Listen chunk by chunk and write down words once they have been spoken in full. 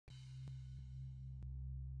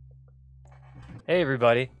Hey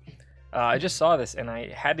everybody, I just saw this and I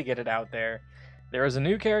had to get it out there. There is a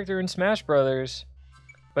new character in Smash Brothers,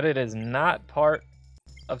 but it is not part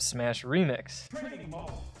of Smash Remix.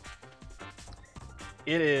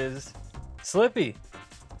 It is Slippy.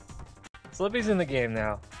 Slippy's in the game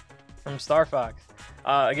now, from Star Fox.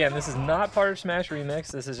 Again, this is not part of Smash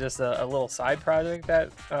Remix. This is just a little side project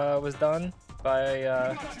that was done by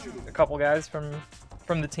a couple guys from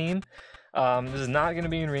the team. This is not going to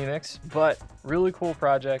be in Remix, but really cool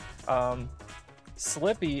project.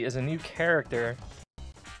 Slippy is a new character,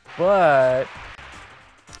 but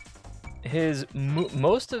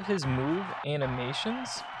most of his move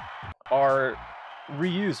animations are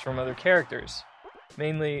reused from other characters,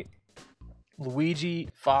 mainly Luigi,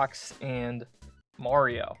 Fox, and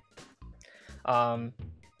Mario.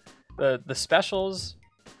 The specials,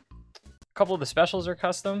 a couple of the specials are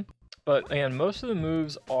custom, but again, most of the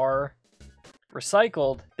moves are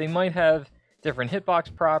recycled. They might have different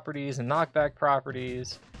hitbox properties and knockback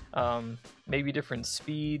properties, maybe different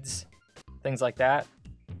speeds, things like that.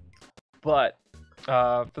 But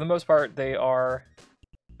for the most part, they are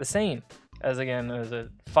the same as, again, there's a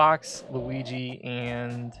Fox, Luigi,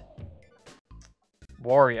 and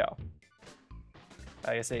Wario.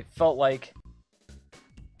 Like I say, it felt like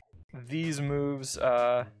these moves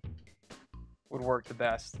would work the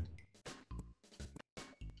best.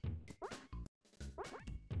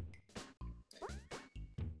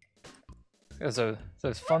 So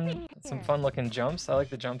some fun looking jumps. I like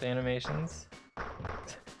the jump animations.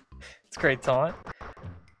 It's great taunt.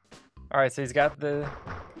 Alright, so he's got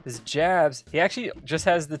his jabs. He actually just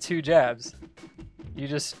has the 2 jabs. You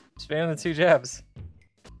just spam the 2 jabs.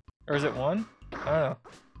 Or is it 1? I don't know.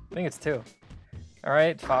 I think it's 2.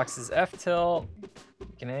 Alright, Fox's F tilt. You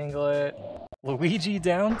can angle it. Luigi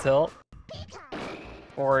down tilt.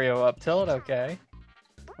 Wario up tilt, okay.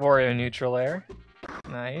 Wario neutral air.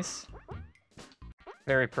 Nice.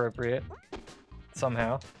 Very appropriate.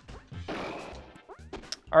 Somehow.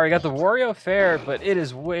 Alright, got the Wario fair, but it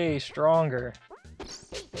is way stronger.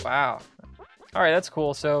 Wow. Alright, that's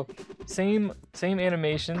cool. So, same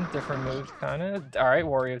animation, different move, kinda. Alright,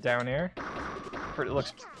 Wario down air.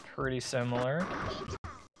 Looks pretty similar.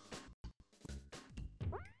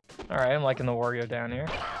 Alright, I'm liking the Wario down air.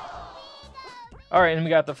 Alright, and we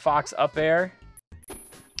got the Fox up air.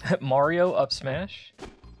 Mario up smash.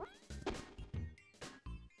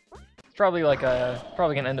 It's probably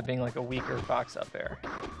gonna end up being like a weaker Fox up air.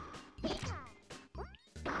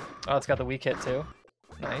 Oh, it's got the weak hit too.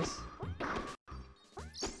 Nice.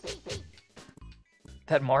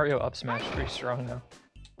 That Mario up smash is pretty strong though.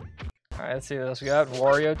 Alright, let's see what else we got.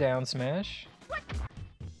 Wario down smash.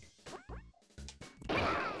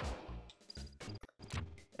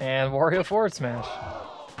 And Wario forward smash.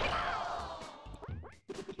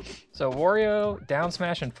 So Wario down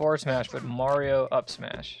smash and forward smash, but Mario up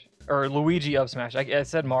smash. Or Luigi up smash. I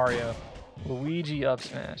said Mario. Luigi up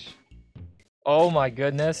smash. Oh my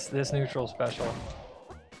goodness, this neutral special.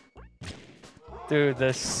 Dude,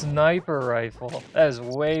 the sniper rifle. That is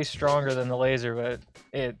way stronger than the laser, but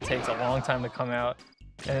it takes a long time to come out.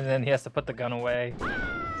 And then he has to put the gun away.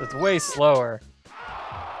 So it's way slower.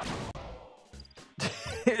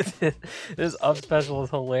 This up special is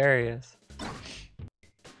hilarious.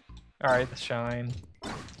 Alright, the shine.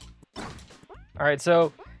 Alright,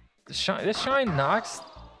 so this shine knocks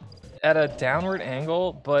at a downward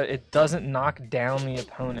angle, but it doesn't knock down the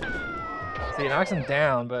opponent. See, it knocks them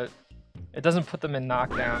down, but it doesn't put them in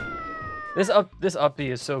knockdown. This up B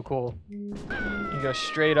is so cool. You can go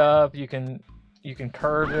straight up, you can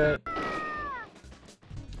curve it.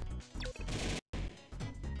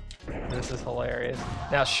 This is hilarious.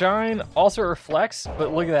 Now shine also reflects,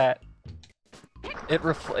 but look at that.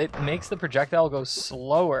 It makes the projectile go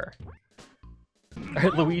slower.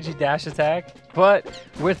 Luigi dash attack, but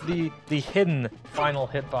with the hidden final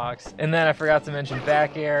hitbox. And then I forgot to mention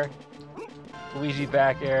back air, Luigi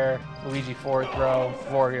back air, Luigi forward throw,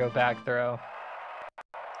 Wario back throw.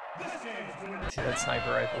 See, that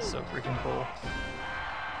sniper rifle's so freaking cool.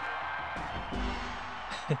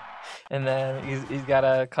 And then he's got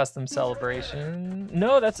a custom celebration.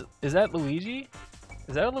 No, is that Luigi?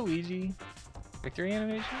 Is that a Luigi victory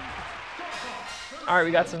animation? Alright,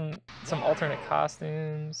 we got some alternate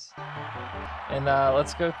costumes. And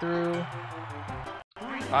let's go through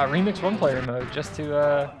Remix 1 player mode just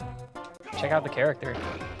to check out the character.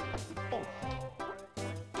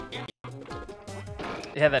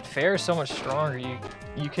 Yeah, that fair is so much stronger.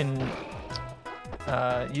 You can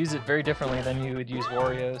use it very differently than you would use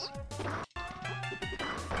Wario's.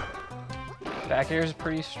 Back air is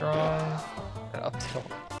pretty strong. And up tilt.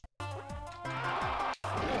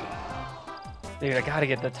 Dude, I gotta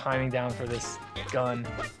get the timing down for this gun.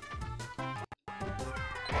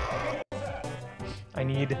 I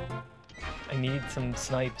need some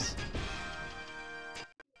snipes.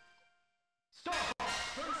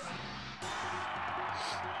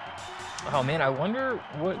 Oh man, I wonder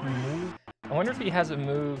what move. I wonder if he has a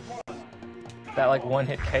move that like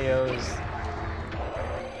one-hit KOs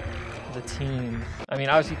the team. I mean,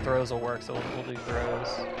 obviously throws will work, so we'll do throws.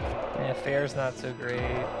 Yeah, fair's not so great.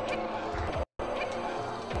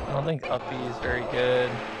 I don't think uppy is very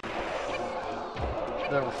good.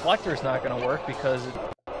 The reflector's not gonna work because it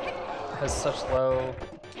has such low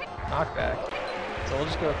knockback. So we'll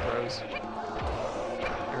just go with throws.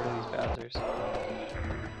 Get rid of these bastards.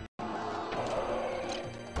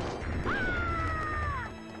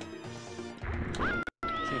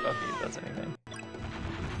 See if uppy does anything.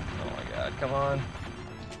 Oh my god, come on.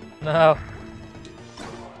 No!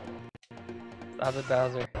 Stop it,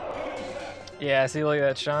 Bowser. Yeah, see, look at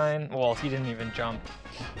that shine. Well, he didn't even jump.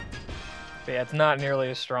 But yeah, it's not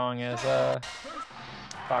nearly as strong as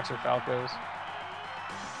Fox or Falco's.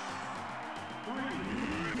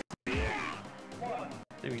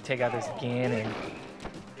 So we take out this Ganon.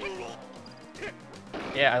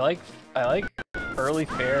 Yeah, I like early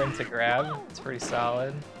fair into grab. It's pretty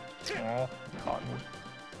solid. Small, caught me.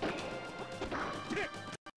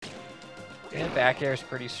 And back air is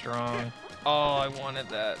pretty strong. Oh, I wanted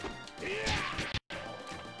that.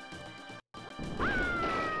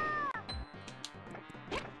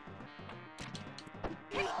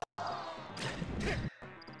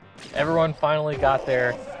 Everyone finally got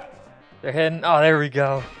there. They're hitting. Oh, there we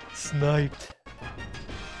go. Sniped.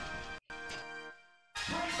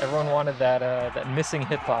 Everyone wanted that missing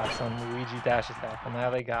hitbox on Luigi dash attack, and now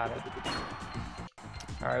they got it.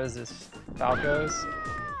 All right, what is this? Falco's.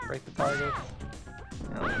 Break the target.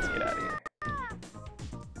 Now let's get out of here.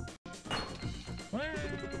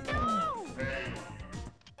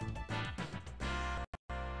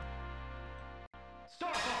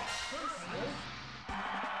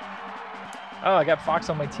 Oh, I got Fox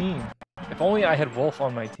on my team. If only I had Wolf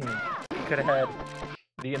on my team. Could have had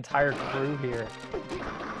the entire crew here.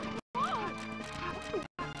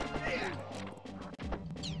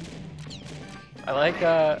 I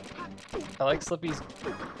like Slippy's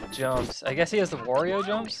jumps. I guess he has the Wario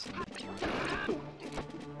jumps.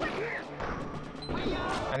 I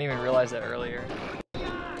didn't even realize that earlier.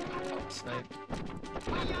 Snipe.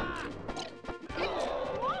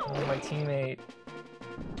 Oh, my teammate.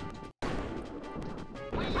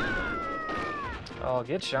 Oh,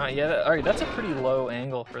 get shine. Yeah, alright, that's a pretty low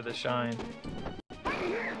angle for the shine. Get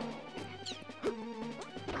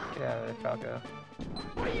out of there, Falco.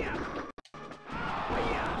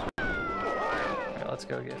 Alright, let's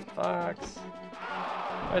go get Fox.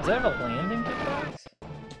 Oh, does that have a landing to Fox?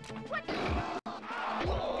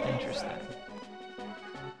 Interesting.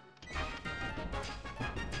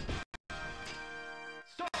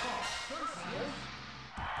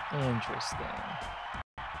 Interesting.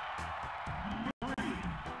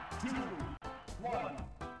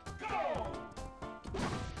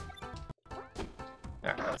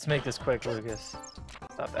 Alright, let's make this quick, Lucas.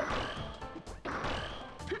 Stop that.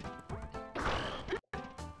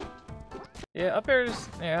 Yeah, up air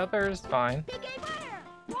is fine.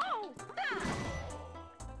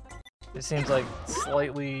 It seems like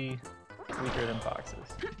slightly weaker than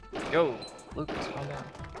Fox's. Yo, Lucas, calm down.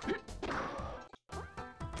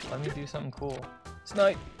 Let me do something cool.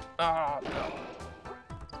 Snipe! Ah, no.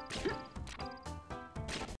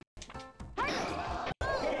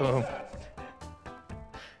 Boom.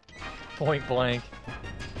 Point blank.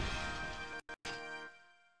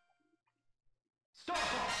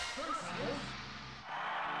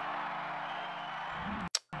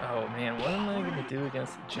 Oh man, what am I gonna do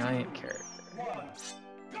against the giant character?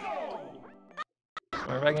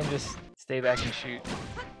 Or if I can just stay back and shoot.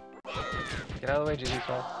 Get out of the way,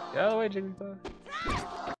 Jigglypuff. Get out of the way, Jigglypuff.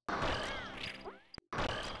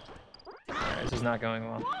 Alright, this is not going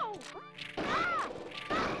well.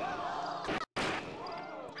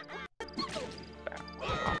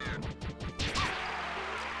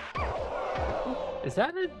 Is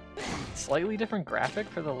that a slightly different graphic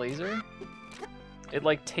for the laser? It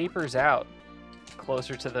like tapers out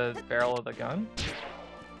closer to the barrel of the gun.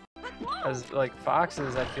 As like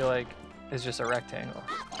Fox's, I feel like is just a rectangle.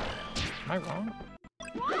 Am I wrong?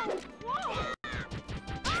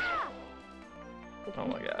 Oh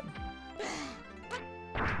my god.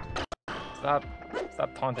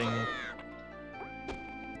 Stop taunting me.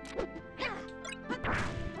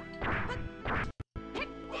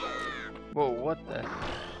 Whoa, what the?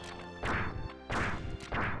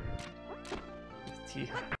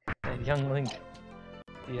 That young Link.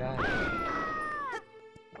 DI.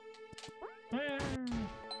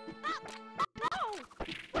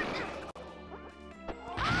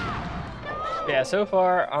 Yeah, so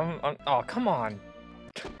far I'm oh come on.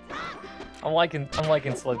 I'm liking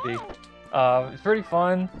Slippy. It's pretty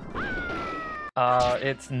fun.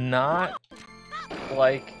 It's not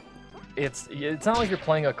like it's not like you're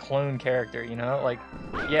playing a clone character, you know? Like,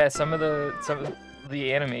 yeah, some of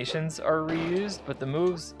the animations are reused, but the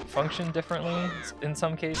moves function differently in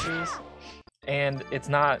some cases. And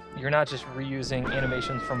you're not just reusing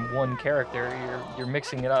animations from one character, you're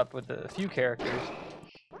mixing it up with a few characters.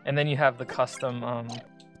 And then you have the custom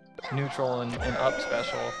neutral and up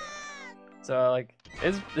special. So like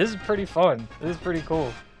this is pretty fun. This is pretty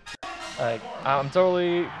cool. Like I'm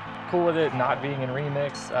totally cool with it not being in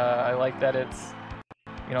Remix. I like that it's,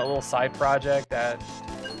 you know, a little side project that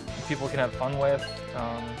people can have fun with,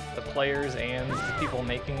 the players and the people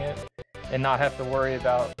making it, and not have to worry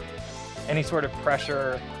about any sort of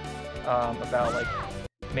pressure about like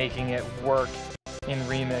making it work in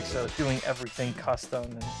Remix, so doing everything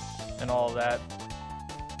custom and all of that.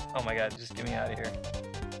 Oh my god, just get me out of here.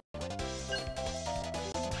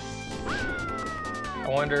 I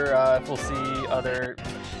wonder if we'll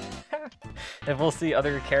see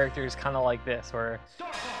other characters kind of like this, where,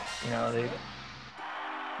 you know, they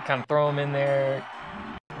kind of throw them in there,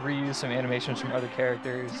 reuse some animations from other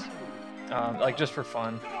characters, like just for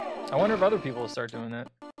fun. I wonder if other people will start doing that.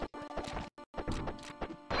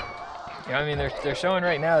 You know, I mean, they're showing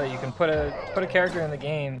right now that you can put a character in the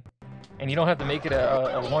game, and you don't have to make it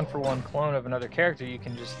a one-for-one clone of another character. You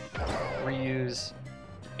can just reuse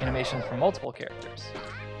animations from multiple characters.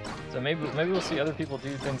 So maybe we'll see other people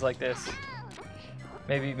do things like this.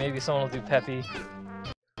 Maybe someone will do Peppy.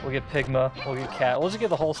 We'll get Pigma. We'll get Cat. We'll just get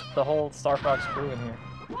the whole Star Fox crew in here.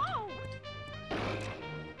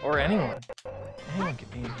 Or anyone. Anyone could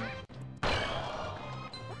be in here.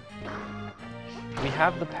 We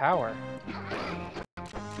have the power.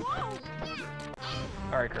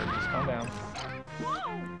 Alright, Kirby's, calm down.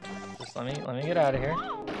 Just let me get out of here.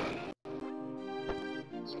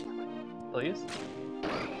 Please?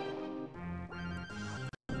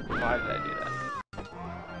 Why did I do that?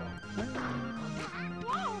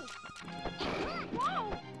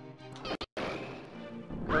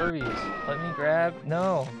 Kirby's, let me grab.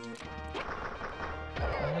 No!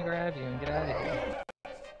 Let me grab you and get out of here.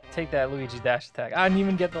 Take that Luigi dash attack. I didn't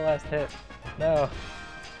even get the last hit. No.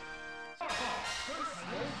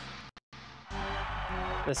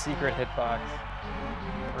 The secret hitbox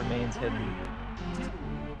remains hidden.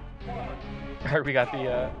 Alright, we got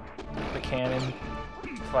the cannon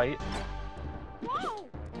fight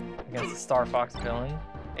against the Star Fox villain.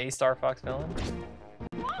 A Star Fox villain.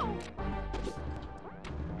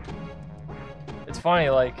 It's funny,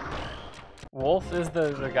 like, Wolf is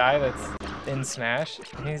the guy that's in Smash.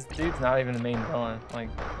 Dude's not even the main villain. Like,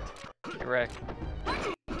 get wrecked.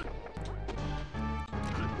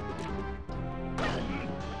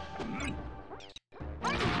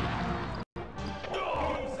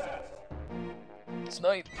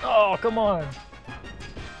 Snipe! Oh, come on!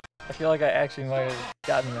 I feel like I actually might have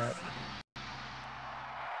gotten that.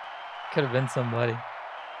 Could have been somebody.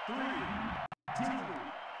 3, 2,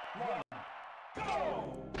 1, go!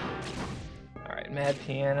 Alright, Mad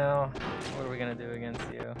Piano. What are we gonna do against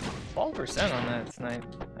you? 12% on that Snipe.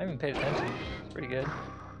 I haven't paid attention. It's pretty good.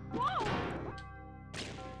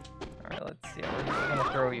 Alright, let's see. We're gonna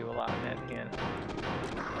throw you a lot, Mad Piano.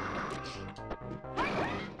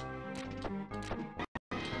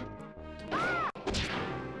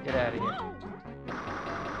 Get out of here.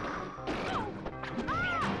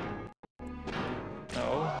 No.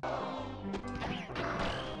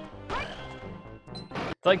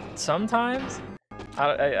 It's like sometimes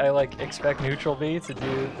I like expect Neutral B to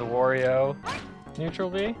do the Wario Neutral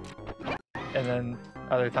B, and then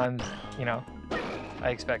other times, you know, I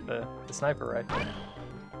expect the sniper rifle.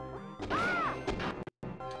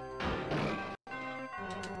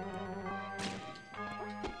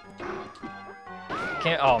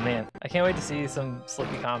 Oh man, I can't wait to see some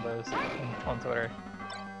Slippy combos on Twitter.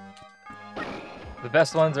 The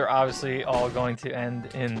best ones are obviously all going to end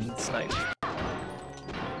in snipe.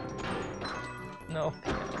 No,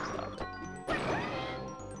 stop it.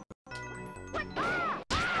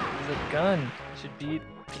 It's a gun. It should beat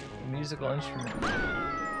a musical instrument.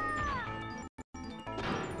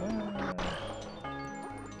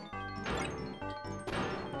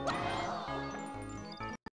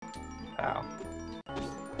 Wow.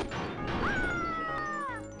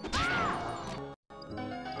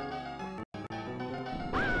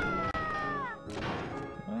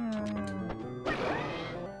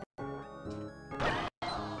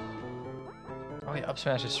 yeah, up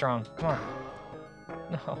smash is strong. Come on.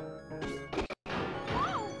 No.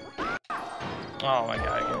 Oh my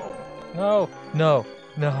god. No. No.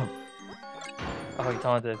 No. Oh, he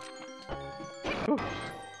taunted. Whew.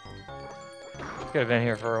 Could have been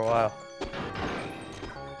here for a while.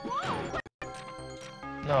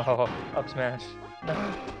 No. Up smash. No.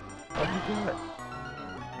 How'd you do it?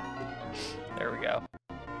 There we go.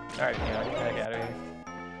 Alright, get the heck out of here.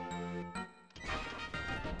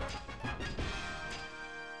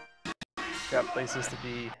 Got places to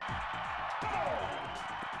be.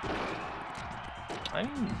 I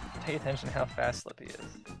need to pay attention to how fast Slippy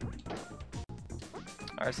is.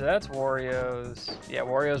 Alright, so that's Wario's. Yeah,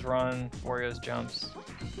 Wario's run, Wario's jumps.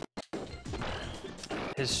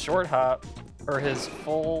 His short hop, or his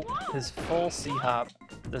full C hop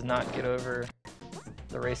does not get over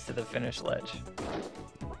the race to the finish ledge.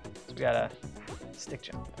 So we gotta stick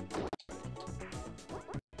jump.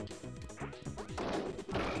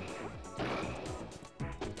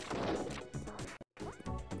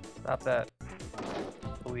 Stop that,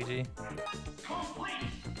 Luigi.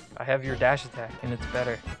 I have your dash attack, and it's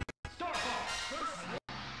better.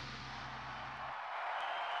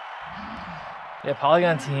 Yeah,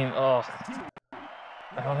 Polygon Team, oh.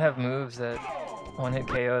 I don't have moves that one-hit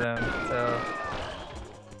KO them, so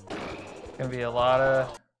it's gonna be a lot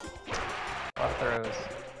of throws.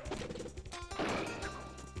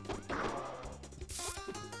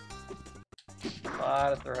 A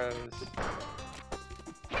lot of throws.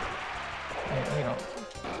 You know.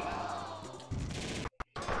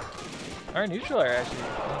 Our neutral are actually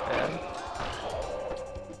not bad.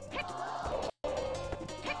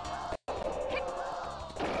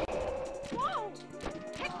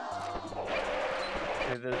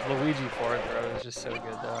 Dude, the Luigi forward throw is just so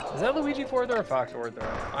good though. Is that Luigi forward throw or Fox forward throw?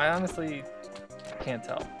 I honestly can't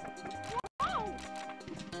tell.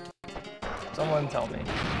 Someone tell me.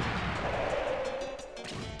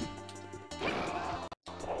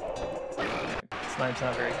 Snipe's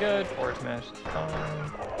not very good. Forward smash is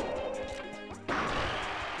fine.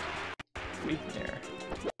 Weak there.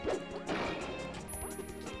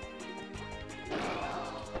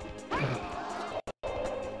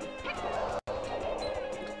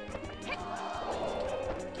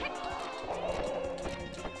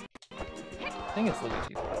 I think it's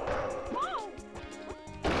Luigi.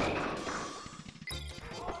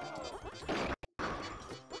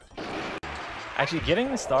 Actually,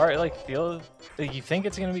 getting the star, it like feels like you think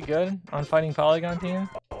it's gonna be good on fighting Polygon Team,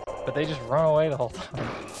 but they just run away the whole time.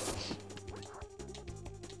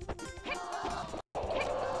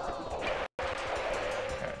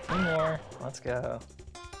 Alright, 2 more. Let's go.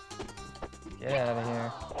 Get out of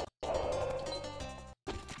here.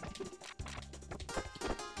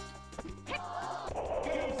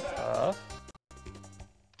 Tough.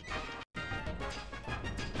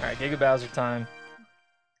 Alright, Giga Bowser time.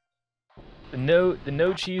 The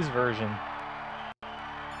no cheese version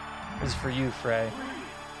is for you, Fray.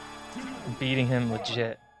 I'm beating him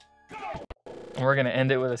legit. And we're gonna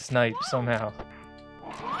end it with a snipe somehow.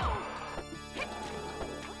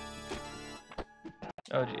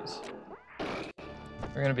 Oh jeez.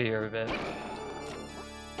 We're gonna be here a bit.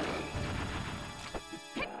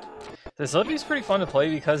 The Slippy's pretty fun to play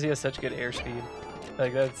because he has such good airspeed.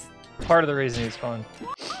 Like that's part of the reason he's fun.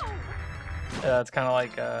 It's kind of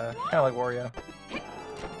like Wario.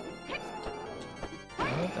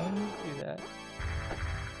 Don't do that.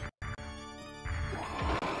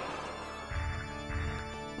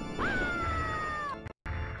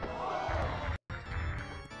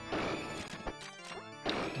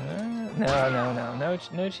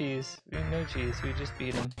 No cheese. No cheese. We just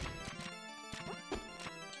beat him.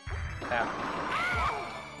 Ow.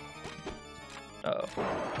 Uh oh.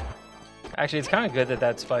 Actually, it's kind of good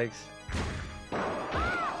that spikes.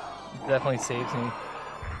 Definitely saves me.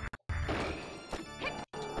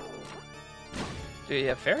 Dude,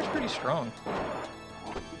 yeah, Fair's pretty strong.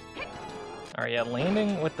 Alright, yeah,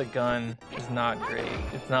 landing with the gun is not great.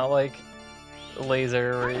 It's not like the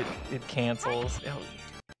laser where it cancels.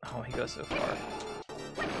 Oh, he goes so far.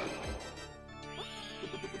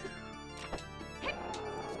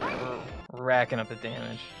 We're racking up the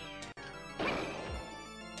damage.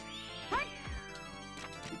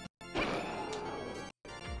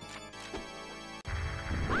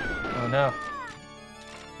 Oh no.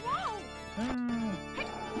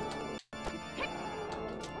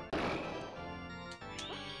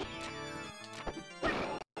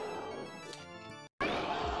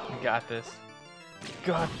 We got this.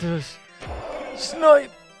 Got this.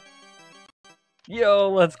 Snipe! Yo,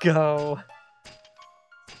 let's go.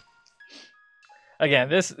 Again,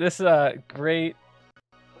 this great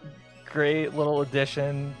great little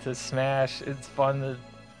addition to Smash. It's fun to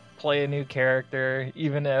play a new character,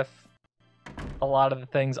 even if a lot of the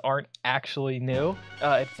things aren't actually new.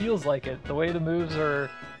 It feels like it. The way the moves are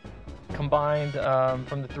combined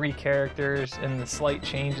from the 3 characters and the slight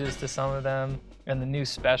changes to some of them and the new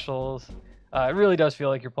specials, it really does feel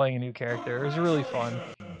like you're playing a new character. It was really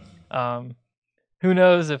fun. Who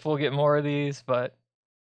knows if we'll get more of these, but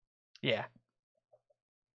yeah.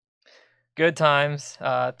 Good times.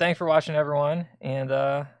 Thanks for watching, everyone, and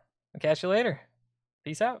I'll catch you later.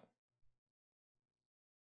 Peace out.